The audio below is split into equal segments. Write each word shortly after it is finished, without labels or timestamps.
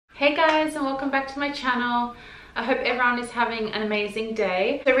Hey guys, and welcome back to my channel. I hope everyone is having an amazing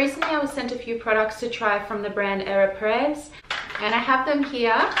day. So recently I was sent a few products to try from the brand Ere Perez, and I have them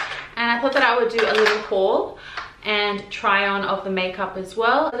here, and I thought that I would do a little haul and try on of the makeup as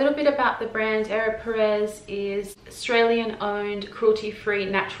well. A little bit about the brand. Ere Perez is Australian owned,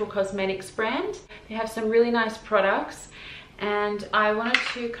 cruelty-free natural cosmetics brand. They have some really nice products, and I wanted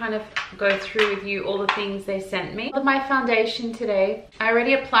to kind of go through with you all the things they sent me. With my foundation today, I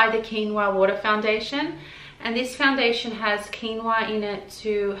already applied the Quinoa water foundation, and this foundation has quinoa in it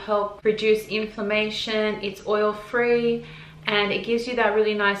to help reduce inflammation. It's oil free and it gives you that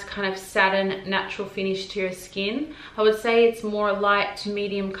really nice kind of satin natural finish to your skin. I would say it's more light to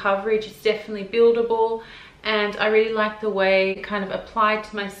medium coverage. It's definitely buildable, and I really like the way it kind of applied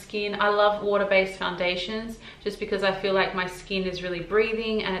to my skin. I love water-based foundations just because I feel like my skin is really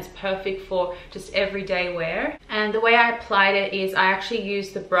breathing and it's perfect for just everyday wear. And the way I applied it is I actually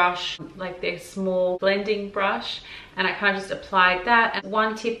used the brush, like their small blending brush, and I kind of just applied that. And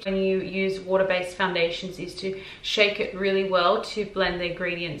one tip when you use water-based foundations is to shake it really well to blend the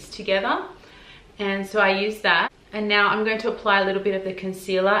ingredients together. And so I used that. And now I'm going to apply a little bit of the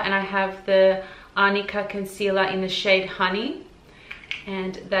concealer, and I have the Arnica concealer in the shade Honey,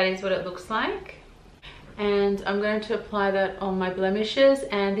 and that is what it looks like. And I'm going to apply that on my blemishes,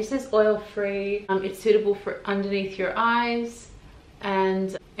 and this is oil free. It's suitable for underneath your eyes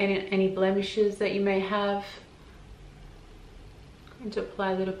and any blemishes that you may have. I'm going to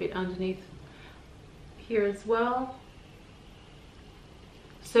apply a little bit underneath here as well.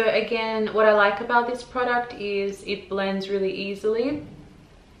 So again, what I like about this product is it blends really easily.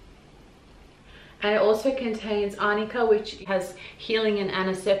 And it also contains Arnica, which has healing and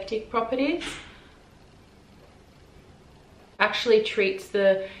antiseptic properties. Actually treats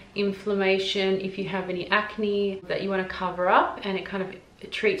the inflammation if you have any acne that you want to cover up, and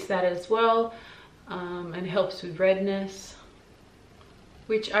it treats that as well, and helps with redness,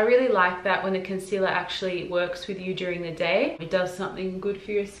 which I really like that when the concealer actually works with you during the day. It does something good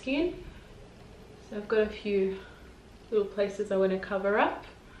for your skin. So I've got a few little places I want to cover up.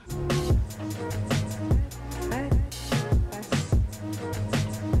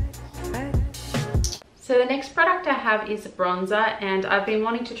 So the next product I have is a bronzer, and I've been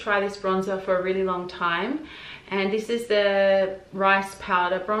wanting to try this bronzer for a really long time. And this is the rice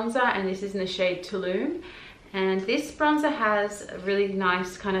powder bronzer, and this is in the shade Talum. And this bronzer has a really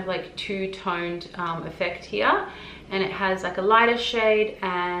nice kind of like two-toned effect here, and it has like a lighter shade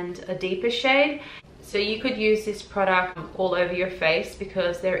and a deeper shade. So you could use this product all over your face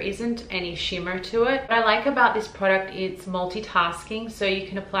because there isn't any shimmer to it. What I like about this product, it's multitasking. So you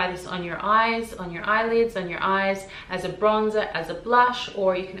can apply this on your eyes, on your eyelids, on your eyes, as a bronzer, as a blush,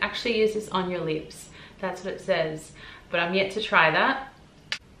 or you can actually use this on your lips. That's what it says, but I'm yet to try that.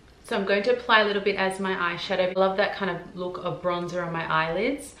 So I'm going to apply a little bit as my eyeshadow. I love that kind of look of bronzer on my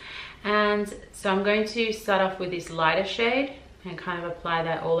eyelids. And so I'm going to start off with this lighter shade and kind of apply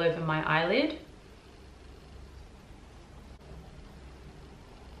that all over my eyelid.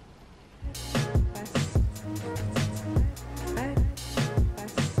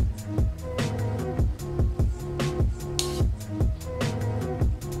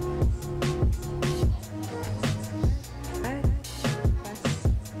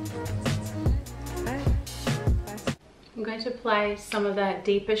 I'm going to apply some of that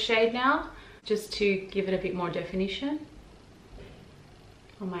deeper shade now, just to give it a bit more definition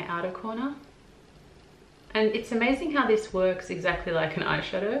on my outer corner. And it's amazing how this works exactly like an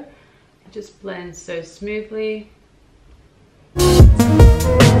eyeshadow. It just blends so smoothly.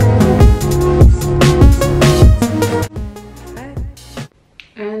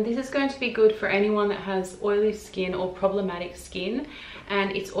 And this is going to be good for anyone that has oily skin or problematic skin,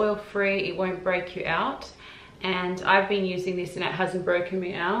 and it's oil free, it won't break you out. And I've been using this and it hasn't broken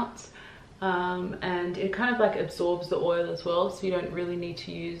me out, and it kind of like absorbs the oil as well, so you don't really need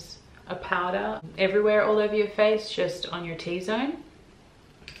to use a powder everywhere all over your face, just on your T-zone.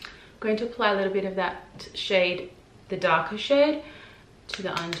 I'm going to apply a little bit of that shade, the darker shade, to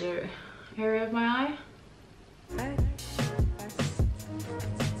the under area of my eye.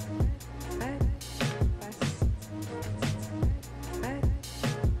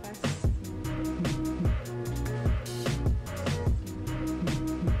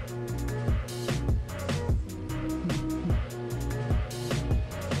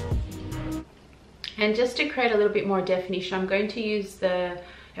 And just to create a little bit more definition, I'm going to use the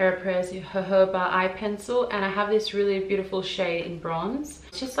Ere Perez Jojoba eye pencil, and I have this really beautiful shade in bronze.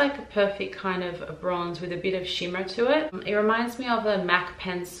 It's just like a perfect kind of a bronze with a bit of shimmer to it. It reminds me of a MAC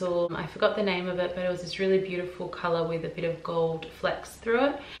pencil. I forgot the name of it, but it was this really beautiful color with a bit of gold flecks through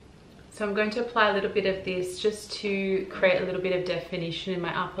it. So I'm going to apply a little bit of this just to create a little bit of definition in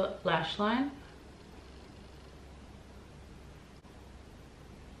my upper lash line.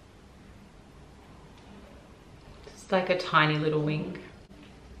 Just like a tiny little wing.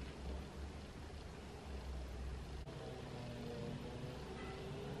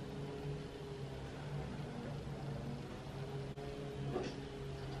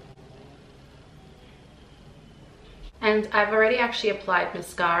 And I've already actually applied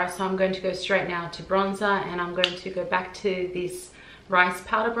mascara, so I'm going to go straight now to bronzer, and I'm going to go back to this rice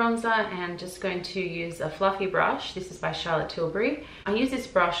powder bronzer and just going to use a fluffy brush. This is by Charlotte Tilbury. I use this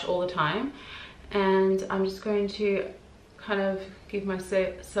brush all the time, and I'm just going to kind of give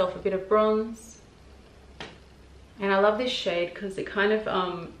myself a bit of bronze. And I love this shade because it kind of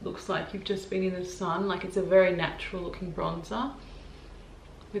looks like you've just been in the sun. Like, it's a very natural looking bronzer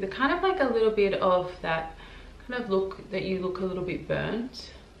with a kind of like a little bit of that kind of look that you look a little bit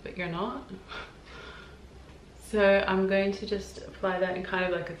burnt, but you're not. So I'm going to just apply that in kind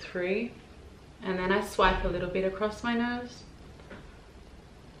of like a 3, and then I swipe a little bit across my nose.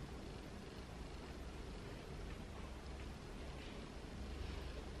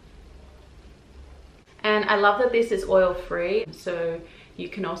 And I love that this is oil free, so you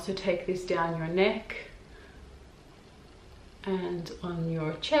can also take this down your neck and on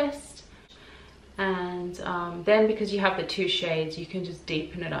your chest. And then because you have the 2 shades, you can just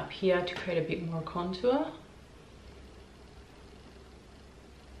deepen it up here to create a bit more contour.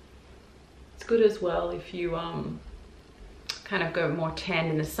 It's good as well if you kind of go more tan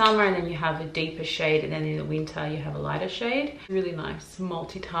in the summer and then you have a deeper shade, and then in the winter you have a lighter shade. Really nice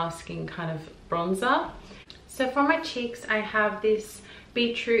multitasking kind of bronzer. So for my cheeks, I have this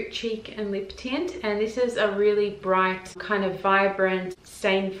Beetroot cheek and lip tint, and this is a really bright kind of vibrant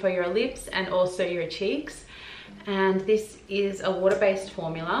stain for your lips and also your cheeks. And this is a water-based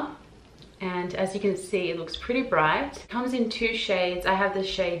formula, and as you can see, it looks pretty bright. It comes in 2 shades. I have the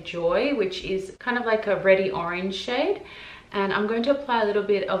shade Joy, which is kind of like a reddy orange shade, and I'm going to apply a little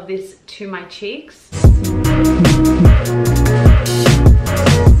bit of this to my cheeks.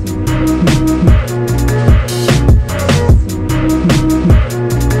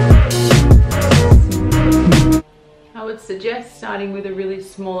 Suggest starting with a really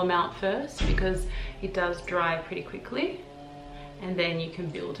small amount first because it does dry pretty quickly, and then you can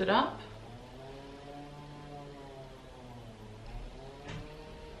build it up.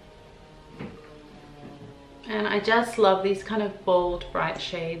 And I just love these kind of bold, bright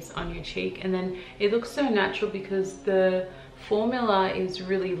shades on your cheek, and then it looks so natural because the formula is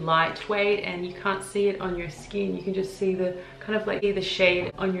really lightweight and you can't see it on your skin. You can just see the kind of like the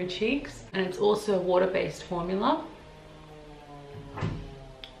shade on your cheeks, and it's also a water-based formula.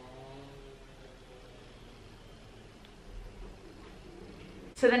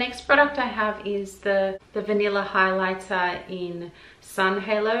 So the next product I have is the Vanilla Highlighter in Sun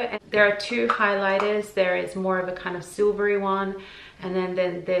Halo. And there are 2 highlighters. There is more of a kind of silvery one, and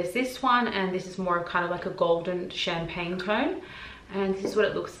then there's this one, and this is more kind of like a golden champagne tone. And this is what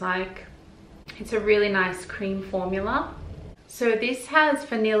it looks like. It's a really nice cream formula. So this has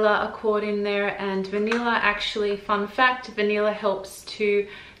vanilla accord in there, and vanilla actually, fun fact, vanilla helps to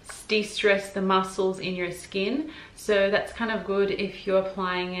de-stress the muscles in your skin, so that's kind of good if you're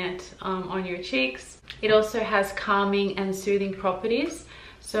applying it on your cheeks. It also has calming and soothing properties,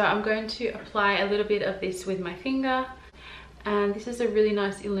 so I'm going to apply a little bit of this with my finger, and this is a really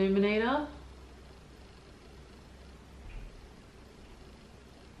nice illuminator.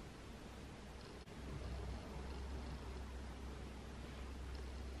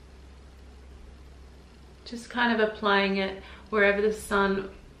 Just kind of applying it wherever the sun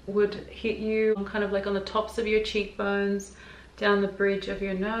would hit you, kind of like on the tops of your cheekbones, down the bridge of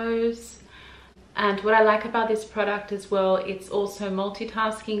your nose. And what I like about this product as well, it's also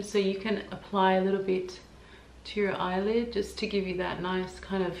multitasking, so you can apply a little bit to your eyelid just to give you that nice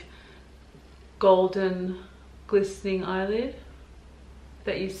kind of golden glistening eyelid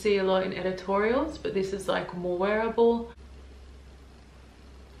that you see a lot in editorials, but this is like more wearable.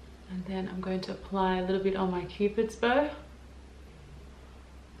 And then I'm going to apply a little bit on my Cupid's bow.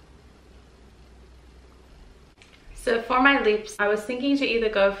 So for my lips, I was thinking to either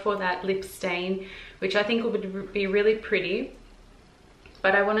go for that lip stain, which I think would be really pretty,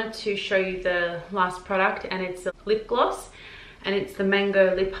 but I wanted to show you the last product, and it's a lip gloss, and it's the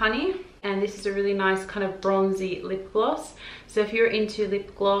Mango Lip Honey, and this is a really nice kind of bronzy lip gloss. So if you're into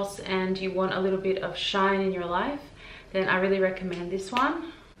lip gloss and you want a little bit of shine in your life, then I really recommend this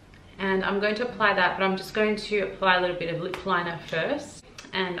one. And I'm going to apply that, but I'm just going to apply a little bit of lip liner first.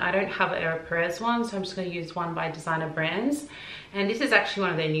 And I don't have an Ere Perez one, so I'm just going to use one by Designer Brands. And this is actually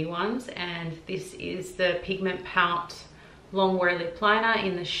one of their new ones, and this is the Pigment Pout Long Wear Lip Liner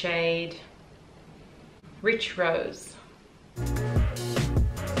in the shade Rich Rose.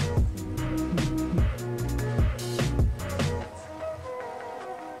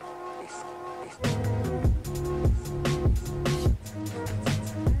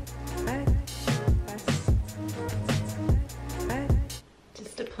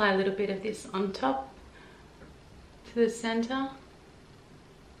 Just apply a little bit of this on top to the center.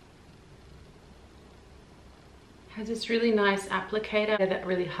 Has this really nice applicator that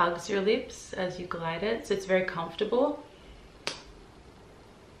really hugs your lips as you glide it, so it's very comfortable.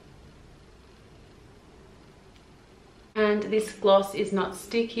 And this gloss is not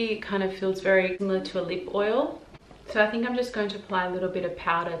sticky, it kind of feels very similar to a lip oil. So I think I'm just going to apply a little bit of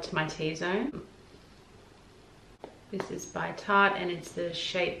powder to my T-zone. This is by Tarte and it's the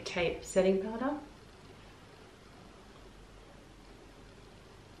Shape Tape Setting Powder.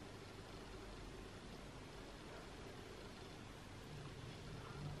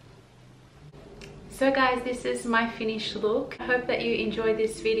 So guys, this is my finished look. I hope that you enjoyed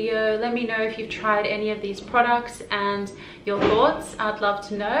this video. Let me know if you've tried any of these products and your thoughts. I'd love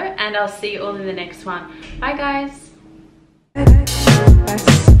to know, and I'll see you all in the next one. Bye guys.